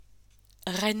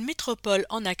Rennes Métropole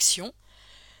en action,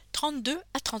 32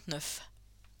 à 39.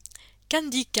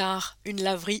 Candy Car, une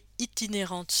laverie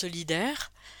itinérante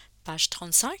solidaire, page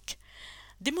 35.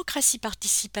 Démocratie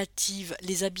participative,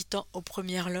 les habitants aux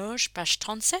premières loges, page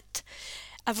 37.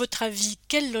 À votre avis,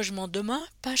 quel logement demain,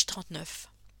 page 39.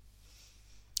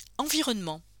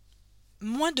 Environnement.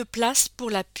 Moins de place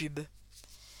pour la pub.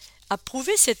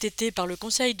 Approuvé cet été par le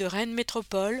Conseil de Rennes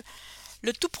Métropole,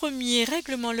 le tout premier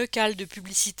règlement local de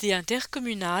publicité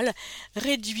intercommunale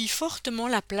réduit fortement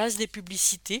la place des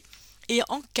publicités et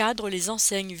encadre les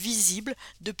enseignes visibles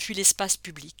depuis l'espace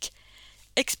public.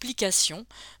 Explication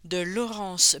de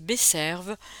Laurence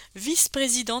Besserve,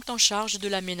 vice-présidente en charge de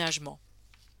l'aménagement.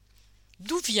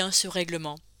 D'où vient ce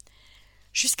règlement ?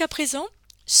 Jusqu'à présent,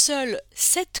 seules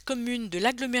 7 communes de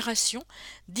l'agglomération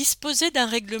disposaient d'un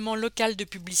règlement local de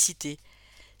publicité.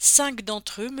 5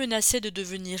 d'entre eux menaçaient de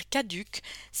devenir caducs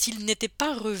s'ils n'étaient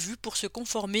pas revus pour se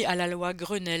conformer à la loi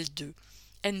Grenelle II,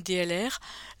 NDLR,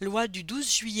 loi du 12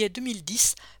 juillet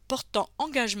 2010 portant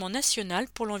engagement national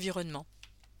pour l'environnement.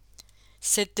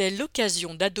 C'était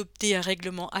l'occasion d'adopter un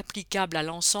règlement applicable à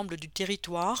l'ensemble du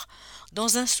territoire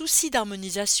dans un souci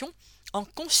d'harmonisation en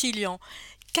conciliant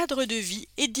cadre de vie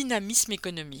et dynamisme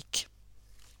économique.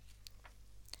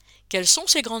 Quelles sont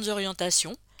ces grandes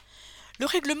orientations ? Le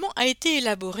règlement a été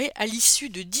élaboré à l'issue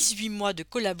de 18 mois de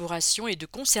collaboration et de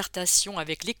concertation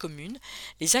avec les communes,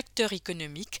 les acteurs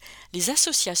économiques, les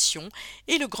associations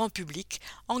et le grand public,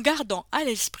 en gardant à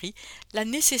l'esprit la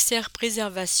nécessaire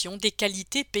préservation des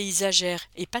qualités paysagères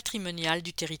et patrimoniales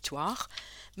du territoire,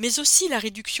 mais aussi la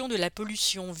réduction de la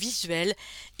pollution visuelle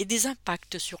et des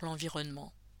impacts sur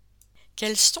l'environnement.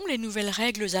 Quelles sont les nouvelles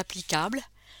règles applicables ?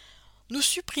 Nous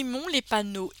supprimons les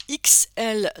panneaux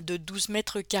XL de 12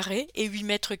 mètres carrés et 8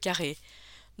 mètres carrés.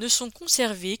 Ne sont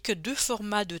conservés que 2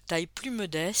 formats de taille plus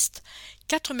modeste,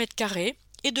 4 mètres carrés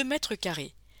et 2 mètres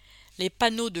carrés. Les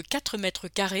panneaux de 4 mètres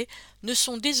carrés ne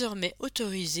sont désormais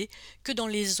autorisés que dans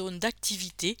les zones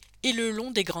d'activité et le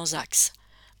long des grands axes.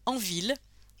 En ville,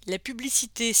 les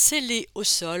publicités scellées au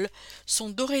sol sont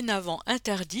dorénavant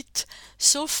interdites,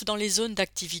 sauf dans les zones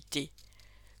d'activité.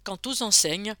 Quant aux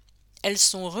enseignes, elles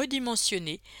sont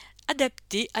redimensionnées,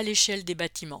 adaptées à l'échelle des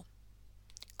bâtiments.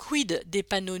 Quid des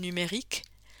panneaux numériques ?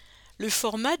 Le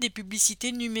format des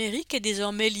publicités numériques est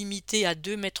désormais limité à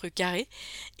 2 mètres carrés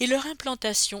et leur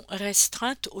implantation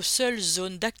restreinte aux seules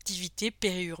zones d'activité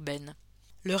périurbaines.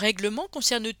 Le règlement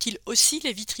concerne-t-il aussi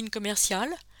les vitrines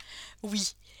commerciales ?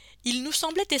 Oui. Il nous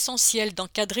semblait essentiel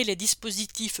d'encadrer les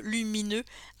dispositifs lumineux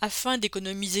afin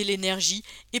d'économiser l'énergie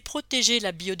et protéger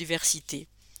la biodiversité.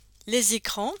 Les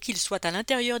écrans, qu'ils soient à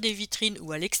l'intérieur des vitrines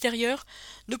ou à l'extérieur,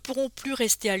 ne pourront plus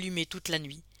rester allumés toute la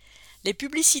nuit. Les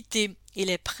publicités et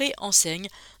les pré-enseignes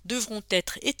devront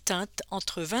être éteintes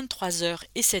entre 23h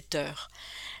et 7h.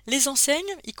 Les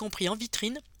enseignes, y compris en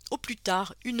vitrine, au plus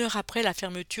tard 1 heure après la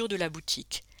fermeture de la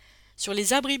boutique. Sur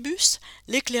les abribus,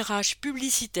 l'éclairage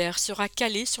publicitaire sera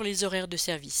calé sur les horaires de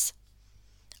service.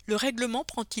 Le règlement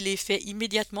prend-il effet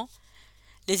immédiatement ?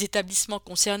 Les établissements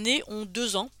concernés ont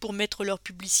 2 ans pour mettre leur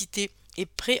publicité et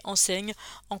pré-enseigne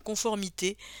en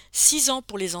conformité, 6 ans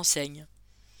pour les enseignes.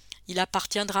 Il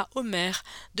appartiendra au maire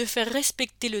de faire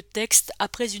respecter le texte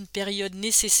après une période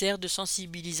nécessaire de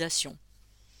sensibilisation.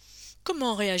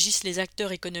 Comment réagissent les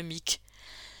acteurs économiques ?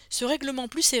 Ce règlement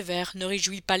plus sévère ne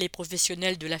réjouit pas les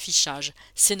professionnels de l'affichage,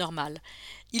 c'est normal.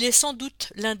 Il est sans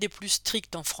doute l'un des plus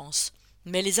stricts en France.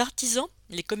 Mais les artisans,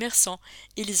 les commerçants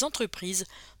et les entreprises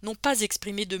n'ont pas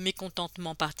exprimé de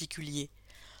mécontentement particulier.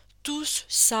 Tous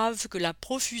savent que la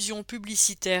profusion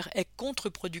publicitaire est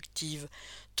contre-productive.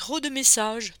 Trop de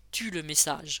messages tuent le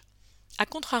message. A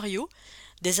contrario,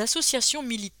 des associations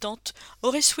militantes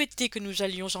auraient souhaité que nous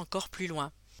allions encore plus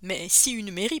loin. Mais si une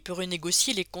mairie peut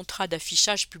renégocier les contrats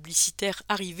d'affichage publicitaire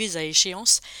arrivés à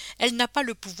échéance, elle n'a pas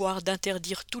le pouvoir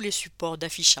d'interdire tous les supports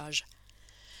d'affichage.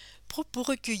 Propos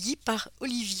recueillis par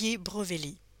Olivier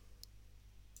Brevelli.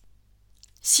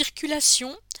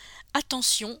 Circulation,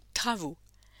 attention, travaux.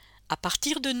 À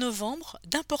partir de novembre,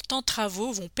 d'importants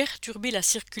travaux vont perturber la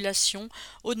circulation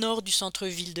au nord du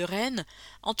centre-ville de Rennes,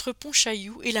 entre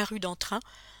Pontchaillou et la rue d'Entrain,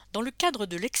 dans le cadre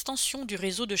de l'extension du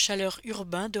réseau de chaleur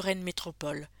urbain de Rennes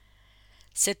Métropole.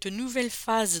 Cette nouvelle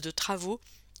phase de travaux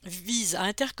vise à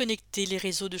interconnecter les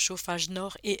réseaux de chauffage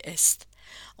nord et est.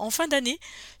 En fin d'année,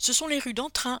 ce sont les rues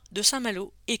d'Entrain, de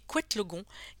Saint-Malo et Couette-Logon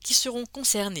qui seront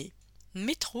concernées.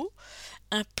 Métro,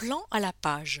 un plan à la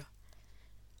page.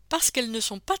 Parce qu'elles ne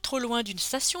sont pas trop loin d'une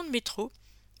station de métro,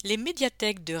 les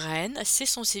médiathèques de Rennes,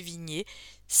 Cesson-Sévigné,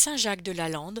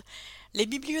 Saint-Jacques-de-la-Lande, les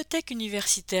bibliothèques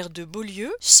universitaires de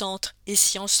Beaulieu, Centre et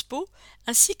Sciences Po,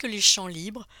 ainsi que les champs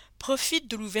libres, profitent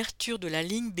de l'ouverture de la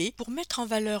ligne B pour mettre en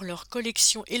valeur leurs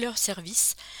collections et leurs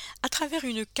services à travers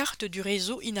une carte du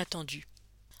réseau inattendue.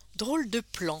 Drôle de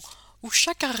plan où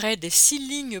chaque arrêt des 6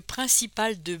 lignes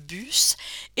principales de bus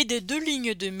et des 2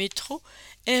 lignes de métro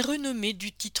est renommé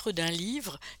du titre d'un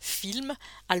livre, film,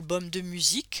 album de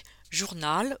musique,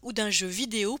 journal ou d'un jeu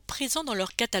vidéo présent dans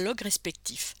leur catalogue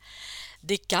respectif.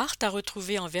 Des cartes à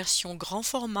retrouver en version grand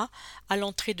format à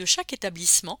l'entrée de chaque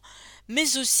établissement,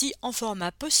 mais aussi en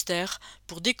format poster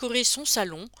pour décorer son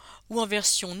salon ou en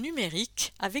version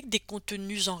numérique avec des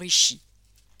contenus enrichis.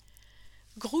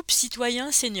 Groupe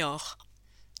citoyen senior.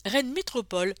 Rennes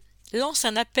Métropole lance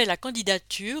un appel à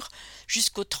candidature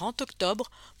jusqu'au 30 octobre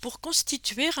pour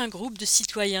constituer un groupe de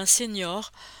citoyens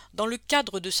seniors dans le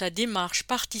cadre de sa démarche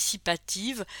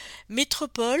participative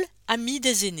Métropole Amis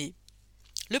des aînés.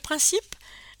 Le principe ?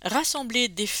 Rassembler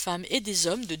des femmes et des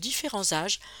hommes de différents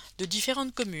âges, de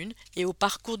différentes communes et aux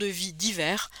parcours de vie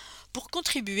divers pour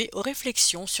contribuer aux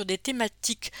réflexions sur des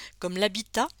thématiques comme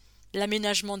l'habitat,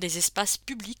 l'aménagement des espaces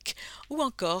publics ou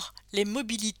encore les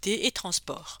mobilités et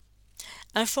transports.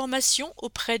 Informations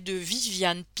auprès de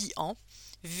Viviane Pian,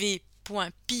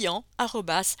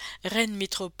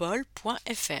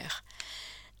 v.pian@rennesmetropole.fr.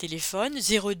 Téléphone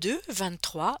 02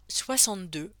 23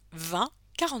 62 20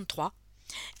 43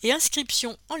 et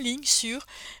inscription en ligne sur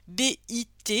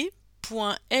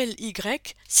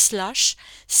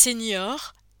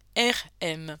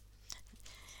bit.ly/senior-rm.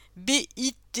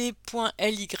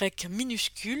 bit.ly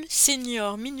minuscule,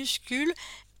 senior minuscule,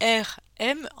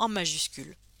 RM en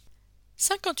majuscule.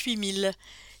 58 000,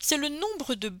 c'est le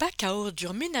nombre de bacs à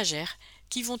ordures ménagères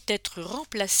qui vont être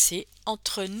remplacés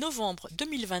entre novembre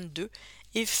 2022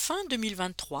 et fin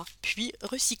 2023, puis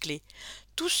recyclés.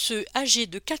 Tous ceux âgés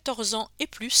de 14 ans et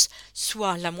plus,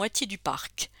 soit la moitié du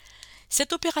parc.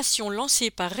 Cette opération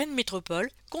lancée par Rennes Métropole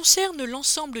concerne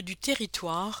l'ensemble du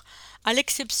territoire, à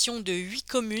l'exception de 8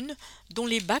 communes dont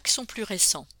les bacs sont plus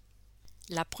récents.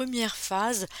 La première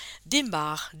phase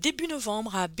démarre début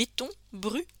novembre à Béton,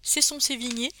 Bru,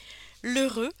 Cesson-Sévigné,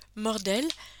 L'Heureux, Mordel,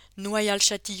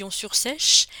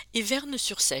 Noyal-Châtillon-sur-Seiche et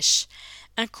Verne-sur-Seiche.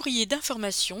 Un courrier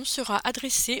d'information sera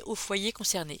adressé aux foyers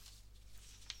concernés.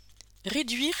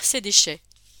 Réduire ses déchets.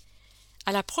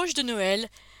 À l'approche de Noël,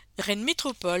 Rennes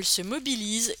Métropole se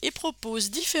mobilise et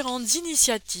propose différentes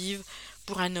initiatives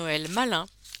pour un Noël malin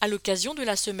à l'occasion de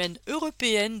la Semaine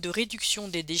européenne de réduction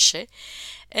des déchets,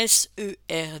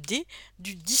 SERD,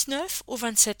 du 19 au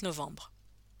 27 novembre.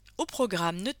 Au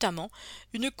programme notamment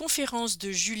une conférence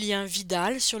de Julien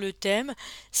Vidal sur le thème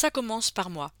 « Ça commence par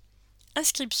moi ».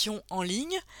 Inscription en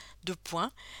ligne,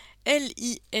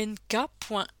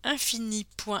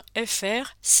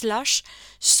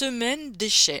 link.infini.fr/semaine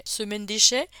déchets. Semaine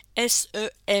déchets,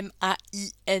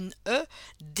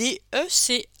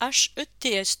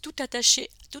 SEMAINEDECHETS, tout attaché,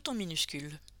 tout en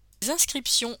minuscules. Les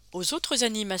inscriptions aux autres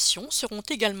animations seront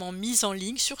également mises en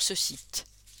ligne sur ce site.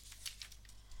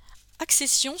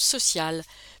 Accession sociale,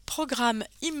 programme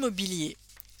immobilier.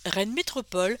 Rennes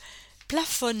Métropole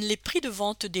plafonne les prix de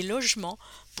vente des logements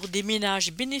pour des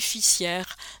ménages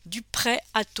bénéficiaires du prêt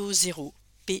à taux zéro,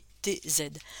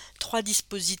 PTZ. 3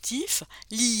 dispositifs,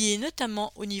 liés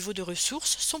notamment au niveau de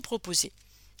ressources, sont proposés.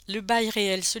 Le bail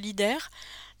réel solidaire,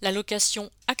 la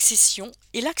location accession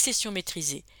et l'accession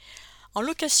maîtrisée. En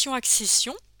location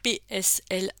accession,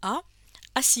 PSLA,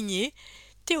 assigné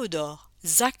Théodore,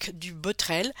 ZAC du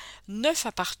Botrel, 9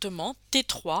 appartements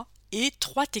T3 et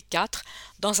 3 T4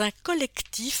 dans un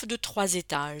collectif de 3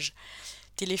 étages.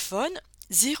 Téléphone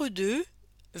 02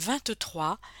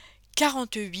 23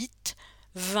 48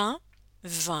 20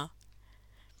 20.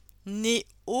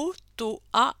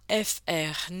 Neotoa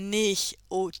FR,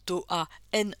 Neotoa,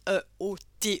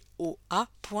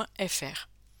 Neotoa.fr.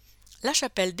 La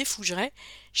Chapelle des Fougerets,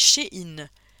 chez In.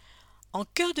 En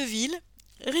cœur de ville,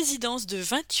 résidence de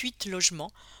 28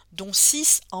 logements, dont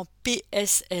 6 en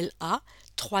PSLA,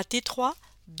 3 T3,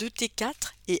 2 T4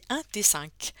 et 1 T5.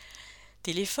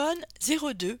 Téléphone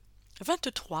 02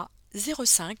 23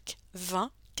 05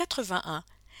 20 81.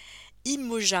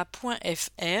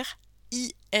 Imoja.fr,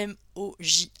 imoja.fr,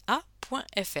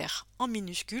 en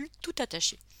minuscule, tout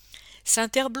attaché.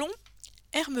 Saint-Herblon,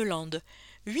 Hermelande,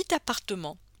 8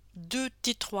 appartements, 2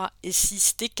 T3 et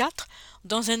 6 T4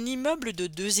 dans un immeuble de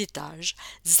 2 étages,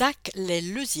 ZAC Les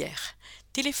Leusières.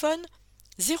 Téléphone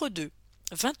 02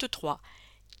 23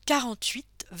 48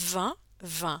 20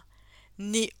 20.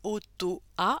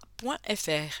 Neotoa.fr,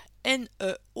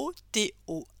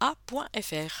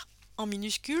 Neotoa.fr, en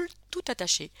minuscule, tout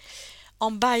attaché.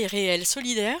 En bail réel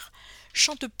solidaire,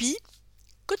 Chantepie,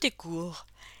 Côté-Court.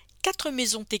 4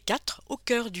 maisons T4 au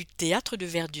cœur du théâtre de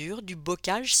verdure du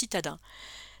Bocage citadin.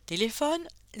 Téléphone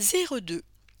 02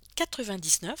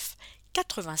 99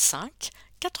 85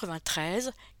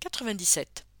 93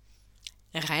 97.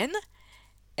 Rennes,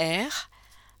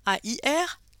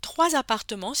 RAIR, 3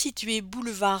 appartements situés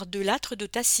boulevard de Lattre de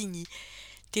Tassigny.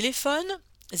 Téléphone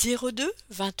 02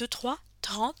 23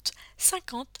 30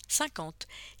 50 50.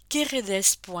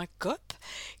 Keredes.coop,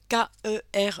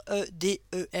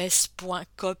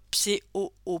 KEREDES.coop,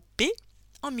 COOP,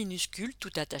 en minuscule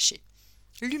tout attaché.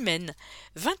 Lumen,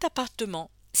 20 appartements,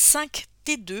 5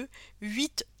 T2,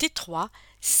 8 T3,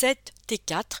 7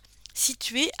 T4,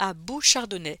 situés à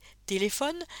Beauchardonnay.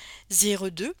 Téléphone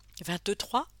 02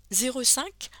 23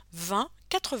 05 20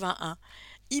 81.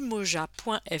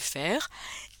 Imoja.fr,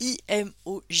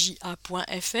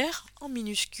 IMOJA.fr, en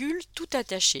minuscule tout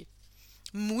attaché.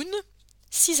 Moon,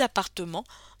 6 appartements,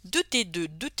 2 T2,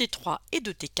 2 T3 et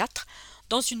 2 T4,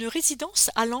 dans une résidence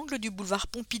à l'angle du boulevard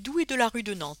Pompidou et de la rue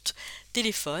de Nantes.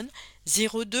 Téléphone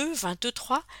 02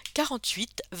 23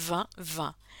 48 20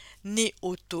 20.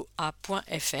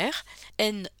 Neotoa.fr,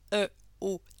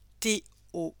 NEOTOA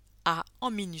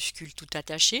en minuscule tout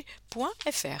attaché,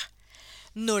 .fr.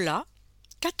 Nola,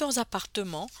 14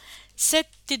 appartements, 7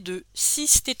 T2,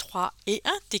 6 T3 et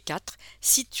 1 T4,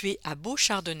 situés à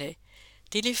Beauchardonnay.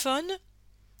 Téléphone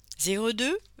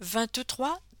 02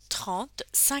 23 30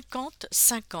 50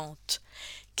 50.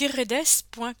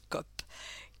 Keredes.coop,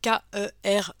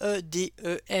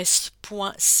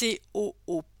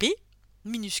 KEREDES.coop,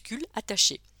 minuscule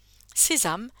attaché.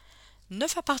 Sésame,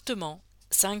 9 appartements,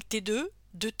 5 T2,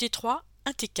 2 T3,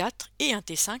 1 T4 et 1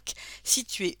 T5,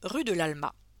 situés rue de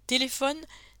l'Alma. Téléphone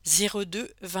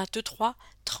 02 23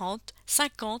 30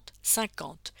 50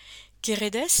 50.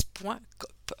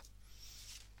 Keredes.coop.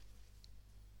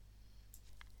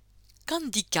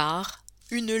 Candy Car,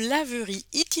 une laverie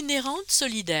itinérante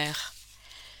solidaire.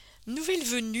 Nouvelle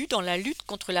venue dans la lutte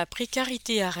contre la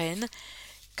précarité à Rennes,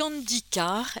 Candy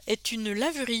Car est une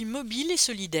laverie mobile et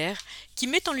solidaire qui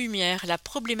met en lumière la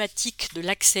problématique de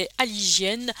l'accès à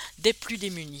l'hygiène des plus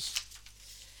démunis.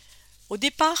 Au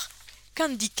départ,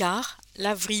 Candy Car,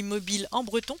 laverie mobile en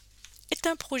breton, est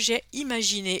un projet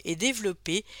imaginé et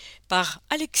développé par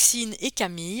Alexine et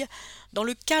Camille dans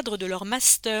le cadre de leur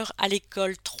master à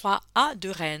l'école 3A de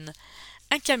Rennes.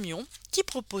 Un camion qui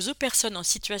propose aux personnes en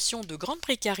situation de grande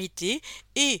précarité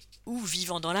et ou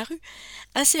vivant dans la rue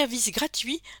un service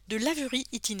gratuit de laverie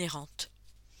itinérante.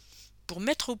 Pour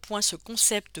mettre au point ce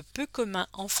concept peu commun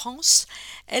en France,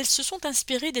 elles se sont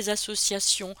inspirées des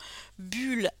associations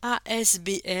Bulle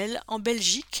ASBL en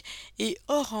Belgique et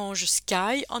Orange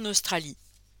Sky en Australie.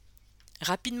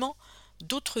 Rapidement,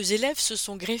 d'autres élèves se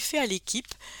sont greffés à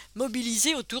l'équipe,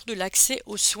 mobilisés autour de l'accès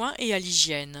aux soins et à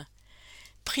l'hygiène.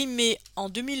 Primée en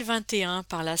 2021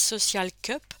 par la Social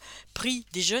Cup, prix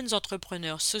des jeunes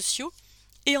entrepreneurs sociaux,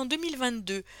 et en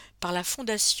 2022 par la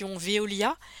Fondation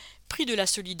Veolia, prix de la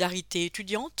solidarité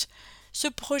étudiante, ce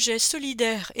projet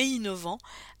solidaire et innovant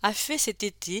a fait cet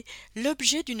été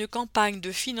l'objet d'une campagne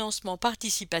de financement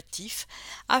participatif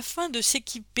afin de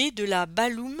s'équiper de la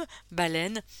Balloum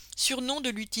Baleine, surnom de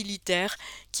l'utilitaire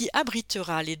qui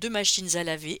abritera les 2 machines à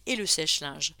laver et le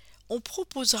sèche-linge. On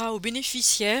proposera aux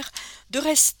bénéficiaires de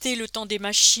rester le temps des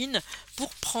machines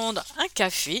pour prendre un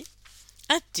café,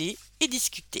 un thé et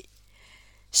discuter.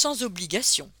 Sans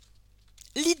obligation.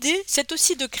 L'idée, c'est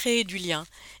aussi de créer du lien.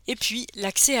 Et puis,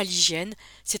 l'accès à l'hygiène,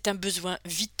 c'est un besoin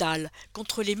vital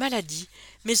contre les maladies,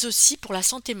 mais aussi pour la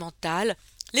santé mentale,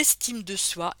 l'estime de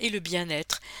soi et le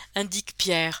bien-être, indique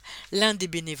Pierre, l'un des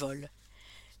bénévoles.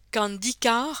 Candy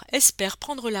Car espère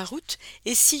prendre la route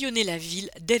et sillonner la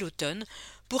ville dès l'automne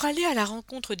pour aller à la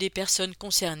rencontre des personnes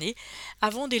concernées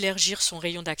avant d'élargir son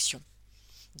rayon d'action.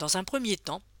 Dans un premier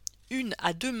temps, 1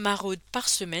 à 2 maraudes par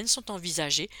semaine sont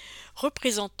envisagées,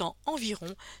 représentant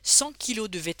environ 100 kilos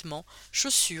de vêtements,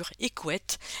 chaussures et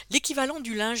couettes, l'équivalent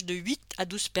du linge de 8 à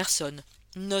 12 personnes,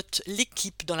 note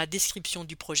l'équipe dans la description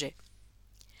du projet.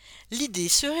 L'idée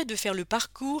serait de faire le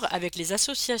parcours avec les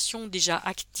associations déjà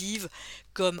actives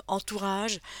comme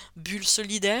Entourage, Bulle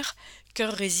Solidaire,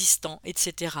 Cœur Résistant,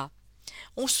 etc.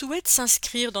 On souhaite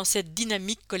s'inscrire dans cette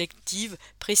dynamique collective,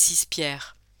 précise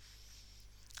Pierre.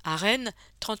 À Rennes,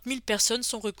 30 000 personnes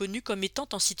sont reconnues comme étant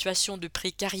en situation de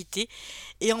précarité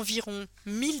et environ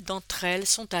 1000 d'entre elles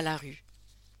sont à la rue.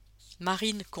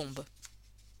 Marine Combe.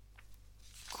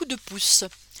 Coup de pouce.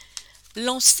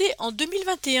 Lancé en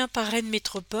 2021 par Rennes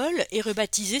Métropole et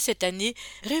rebaptisé cette année,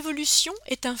 Révolution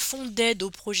est un fonds d'aide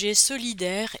aux projets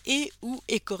solidaires et ou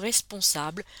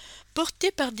éco-responsables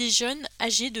porté par des jeunes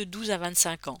âgés de 12 à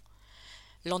 25 ans.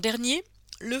 L'an dernier,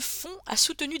 le fonds a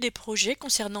soutenu des projets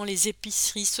concernant les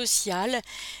épiceries sociales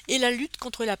et la lutte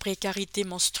contre la précarité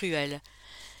menstruelle.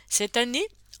 Cette année,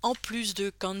 En plus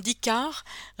de Candy Car,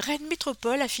 Rennes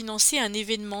Métropole a financé un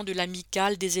événement de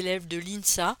l'amicale des élèves de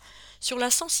l'INSA sur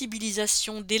la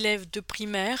sensibilisation d'élèves de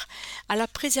primaire à la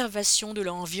préservation de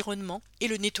leur environnement et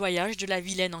le nettoyage de la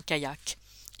Vilaine en kayak,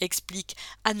 explique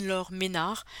Anne-Laure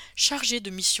Ménard, chargée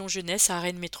de mission jeunesse à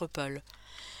Rennes Métropole.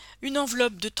 Une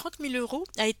enveloppe de 30 000 €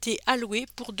 a été allouée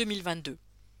pour 2022.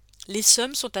 Les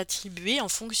sommes sont attribuées en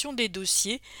fonction des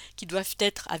dossiers qui doivent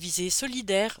être à visée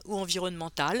solidaire ou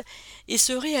environnementale et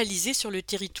se réaliser sur le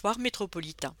territoire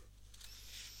métropolitain.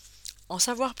 En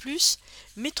savoir plus,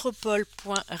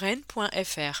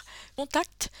 métropole.rennes.fr.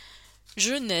 Contact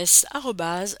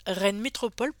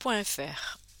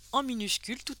jeunesse@rennesmétropole.fr. En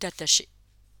minuscule tout attaché.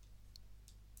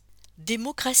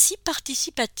 Démocratie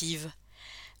participative.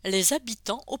 Les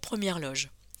habitants aux premières loges.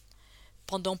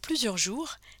 Pendant plusieurs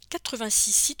jours,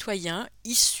 86 citoyens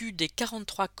issus des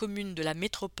 43 communes de la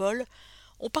métropole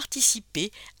ont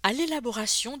participé à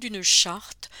l'élaboration d'une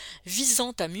charte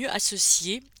visant à mieux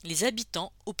associer les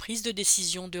habitants aux prises de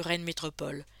décision de Rennes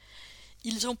Métropole.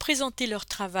 Ils ont présenté leur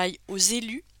travail aux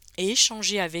élus et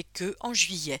échangé avec eux en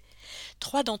juillet.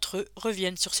 3 d'entre eux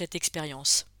reviennent sur cette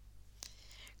expérience.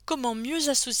 Comment mieux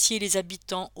associer les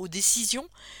habitants aux décisions?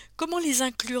 Comment les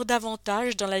inclure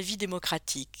davantage dans la vie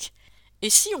démocratique? Et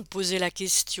si on posait la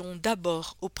question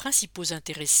d'abord aux principaux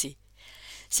intéressés?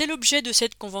 C'est l'objet de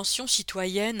cette convention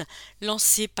citoyenne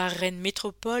lancée par Rennes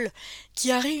Métropole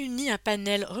qui a réuni un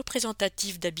panel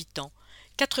représentatif d'habitants,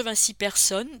 86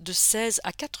 personnes de 16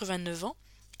 à 89 ans,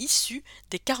 issues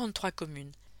des 43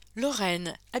 communes.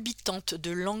 Lorraine, habitante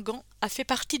de Langan, a fait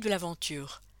partie de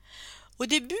l'aventure. Au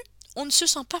début, on ne se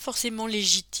sent pas forcément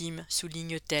légitime,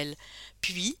 souligne-t-elle.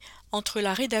 Puis, entre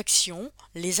la rédaction,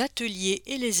 les ateliers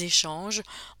et les échanges,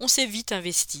 on s'est vite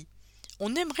investi.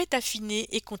 On aimerait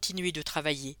affiner et continuer de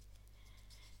travailler.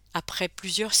 Après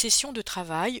plusieurs sessions de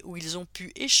travail où ils ont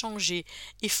pu échanger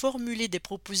et formuler des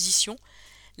propositions,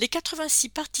 les 86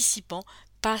 participants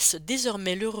passent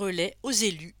désormais le relais aux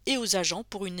élus et aux agents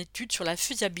pour une étude sur la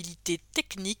faisabilité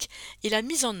technique et la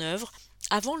mise en œuvre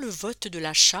avant le vote de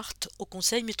la charte au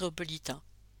Conseil métropolitain.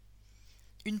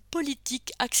 Une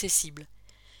politique accessible.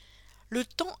 Le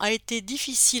temps a été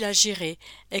difficile à gérer,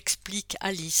 explique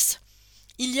Alice.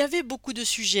 Il y avait beaucoup de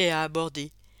sujets à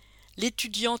aborder.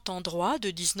 L'étudiante en droit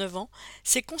de 19 ans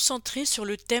s'est concentrée sur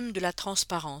le thème de la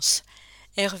transparence.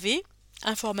 Hervé,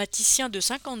 informaticien de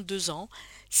 52 ans,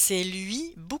 s'est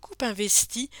lui beaucoup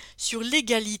investi sur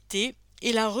l'égalité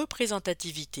et la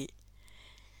représentativité.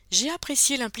 J'ai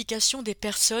apprécié l'implication des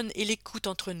personnes et l'écoute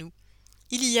entre nous.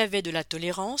 Il y avait de la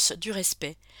tolérance, du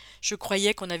respect. Je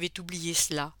croyais qu'on avait oublié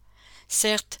cela.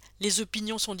 Certes, les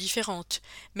opinions sont différentes,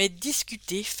 mais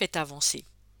discuter fait avancer.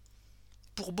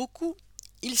 Pour beaucoup,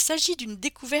 il s'agit d'une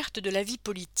découverte de la vie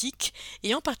politique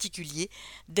et en particulier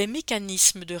des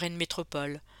mécanismes de Rennes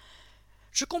Métropole.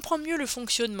 Je comprends mieux le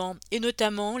fonctionnement et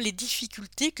notamment les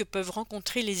difficultés que peuvent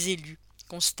rencontrer les élus,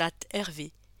 constate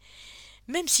Hervé.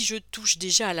 Même si je touche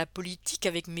déjà à la politique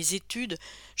avec mes études,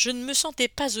 je ne me sentais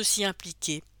pas aussi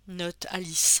impliquée, note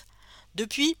Alice.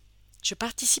 Depuis, je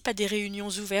participe à des réunions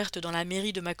ouvertes dans la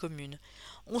mairie de ma commune.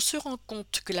 On se rend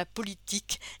compte que la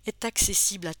politique est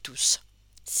accessible à tous.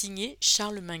 Signé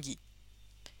Charles Mingui.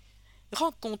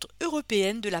 Rencontre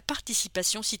européenne de la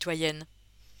participation citoyenne.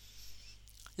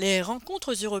 Les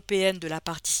rencontres européennes de la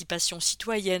participation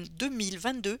citoyenne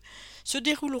 2022 se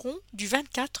dérouleront du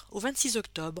 24 au 26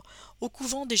 octobre au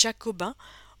couvent des Jacobins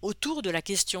autour de la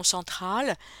question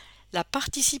centrale « La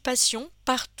participation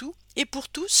partout et pour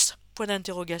tous ?»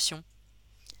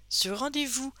 Ce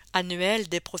rendez-vous annuel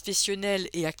des professionnels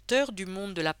et acteurs du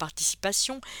monde de la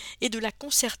participation et de la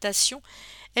concertation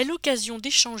est l'occasion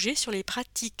d'échanger sur les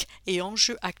pratiques et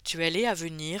enjeux actuels et à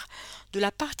venir de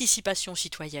la participation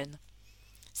citoyenne.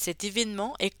 Cet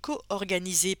événement est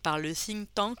co-organisé par le think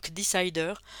tank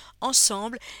Decider,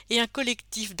 Ensemble et un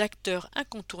collectif d'acteurs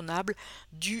incontournables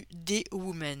du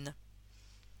D-Women.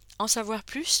 En savoir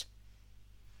plus?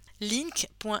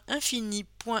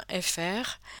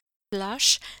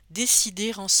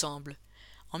 link.infini.fr/décider ensemble.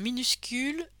 En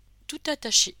minuscule, tout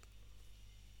attaché.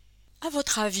 À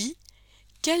votre avis,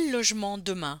 quel logement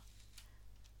demain?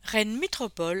 Rennes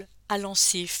Métropole a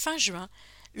lancé fin juin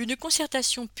une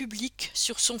concertation publique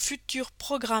sur son futur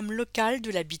programme local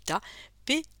de l'habitat,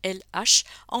 PLH,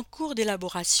 en cours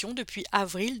d'élaboration depuis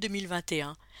avril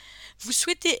 2021. Vous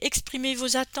souhaitez exprimer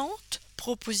vos attentes,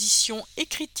 propositions et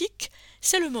critiques?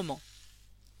 C'est le moment.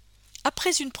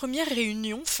 Après une première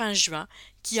réunion fin juin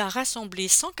qui a rassemblé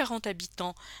 140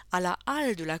 habitants à la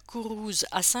halle de la Courrouze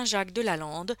à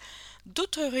Saint-Jacques-de-la-Lande,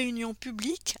 d'autres réunions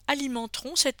publiques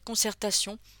alimenteront cette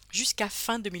concertation jusqu'à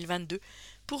fin 2022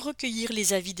 pour recueillir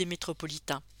les avis des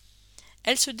métropolitains.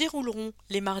 Elles se dérouleront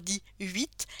les mardis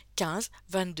 8, 15,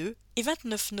 22 et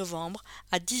 29 novembre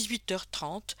à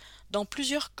 18h30 dans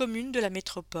plusieurs communes de la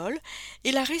métropole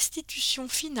et la restitution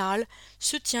finale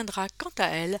se tiendra quant à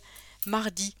elle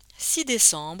mardi 6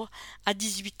 décembre à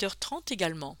 18h30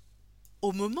 également.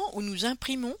 Au moment où nous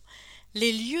imprimons,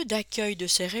 les lieux d'accueil de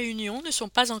ces réunions ne sont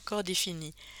pas encore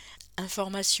définis.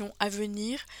 Informations à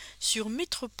venir sur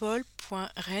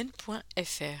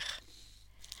métropole.rennes.fr.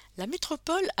 La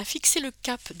métropole a fixé le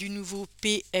cap du nouveau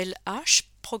PLH,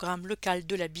 Programme local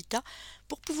de l'habitat,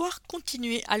 pour pouvoir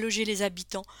continuer à loger les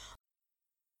habitants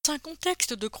dans un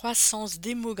contexte de croissance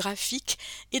démographique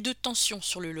et de tension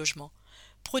sur le logement.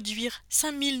 Produire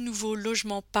 5000 nouveaux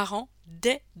logements par an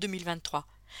dès 2023.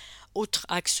 Autre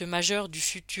axe majeur du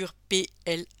futur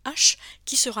PLH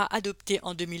qui sera adopté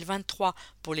en 2023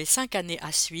 pour les 5 années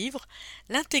à suivre,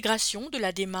 l'intégration de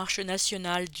la démarche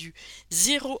nationale du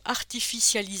zéro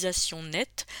artificialisation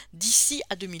nette d'ici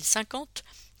à 2050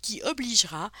 qui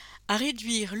obligera à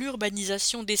réduire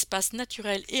l'urbanisation d'espaces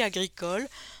naturels et agricoles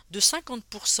de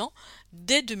 50%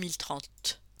 dès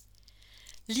 2030.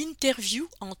 L'interview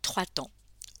en 3 temps.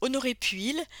 Honoré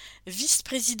Puil,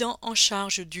 vice-président en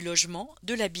charge du logement,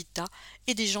 de l'habitat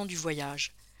et des gens du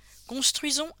voyage.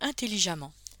 Construisons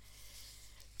intelligemment.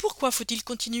 Pourquoi faut-il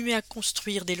continuer à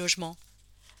construire des logements ?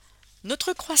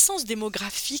 Notre croissance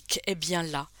démographique est bien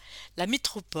là. La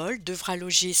métropole devra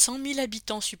loger 100 000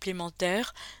 habitants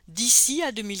supplémentaires d'ici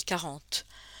à 2040.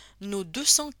 Nos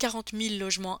 240 000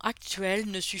 logements actuels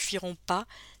ne suffiront pas,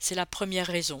 c'est la première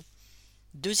raison.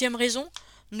 Deuxième raison,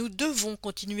 nous devons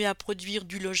continuer à produire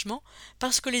du logement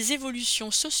parce que les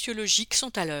évolutions sociologiques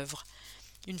sont à l'œuvre.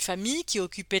 Une famille qui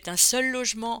occupait un seul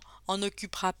logement en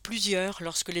occupera plusieurs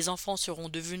lorsque les enfants seront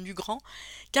devenus grands,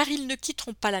 car ils ne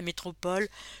quitteront pas la métropole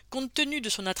compte tenu de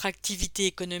son attractivité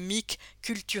économique,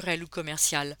 culturelle ou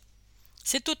commerciale.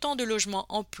 C'est autant de logements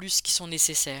en plus qui sont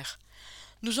nécessaires.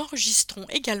 Nous enregistrons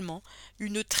également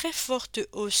une très forte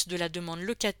hausse de la demande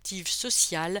locative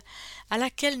sociale à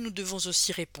laquelle nous devons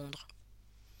aussi répondre.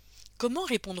 Comment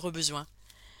répondre aux besoins ?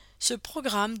 Ce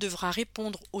programme devra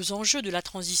répondre aux enjeux de la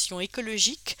transition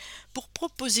écologique pour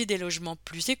proposer des logements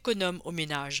plus économes aux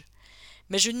ménages.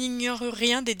 Mais je n'ignore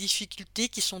rien des difficultés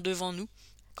qui sont devant nous,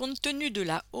 compte tenu de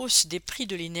la hausse des prix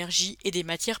de l'énergie et des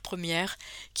matières premières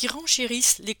qui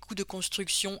renchérissent les coûts de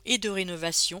construction et de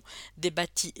rénovation des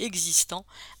bâtis existants,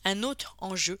 un autre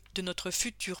enjeu de notre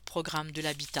futur programme de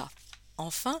l'habitat.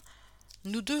 Enfin,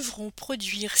 nous devrons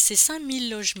produire ces 5000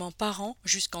 logements par an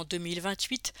jusqu'en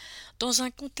 2028 dans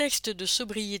un contexte de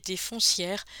sobriété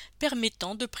foncière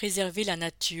permettant de préserver la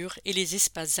nature et les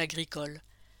espaces agricoles.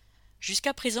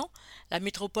 Jusqu'à présent, la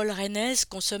métropole rennaise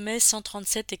consommait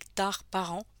 137 hectares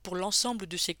par an pour l'ensemble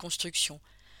de ses constructions.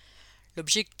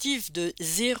 L'objectif de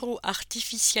zéro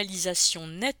artificialisation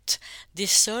nette des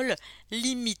sols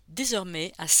limite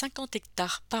désormais à 50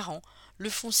 hectares par an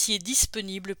le foncier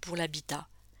disponible pour l'habitat.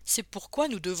 C'est pourquoi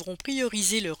nous devrons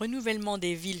prioriser le renouvellement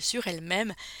des villes sur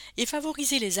elles-mêmes et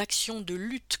favoriser les actions de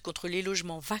lutte contre les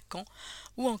logements vacants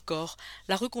ou encore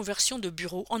la reconversion de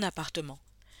bureaux en appartements.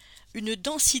 Une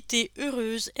densité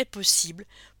heureuse est possible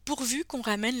pourvu qu'on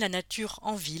ramène la nature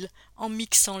en ville en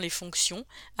mixant les fonctions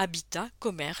habitat,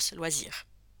 commerce, loisirs.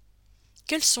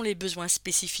 Quels sont les besoins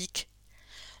spécifiques ?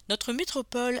 Notre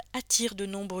métropole attire de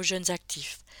nombreux jeunes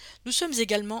actifs. Nous sommes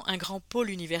également un grand pôle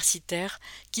universitaire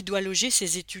qui doit loger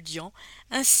ses étudiants,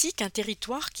 ainsi qu'un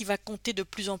territoire qui va compter de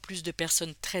plus en plus de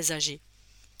personnes très âgées.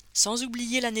 Sans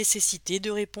oublier la nécessité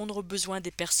de répondre aux besoins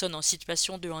des personnes en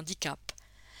situation de handicap.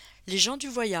 Les gens du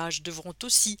voyage devront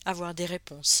aussi avoir des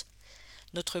réponses.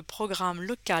 Notre programme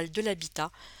local de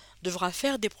l'habitat devra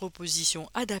faire des propositions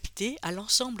adaptées à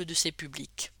l'ensemble de ces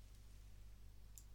publics.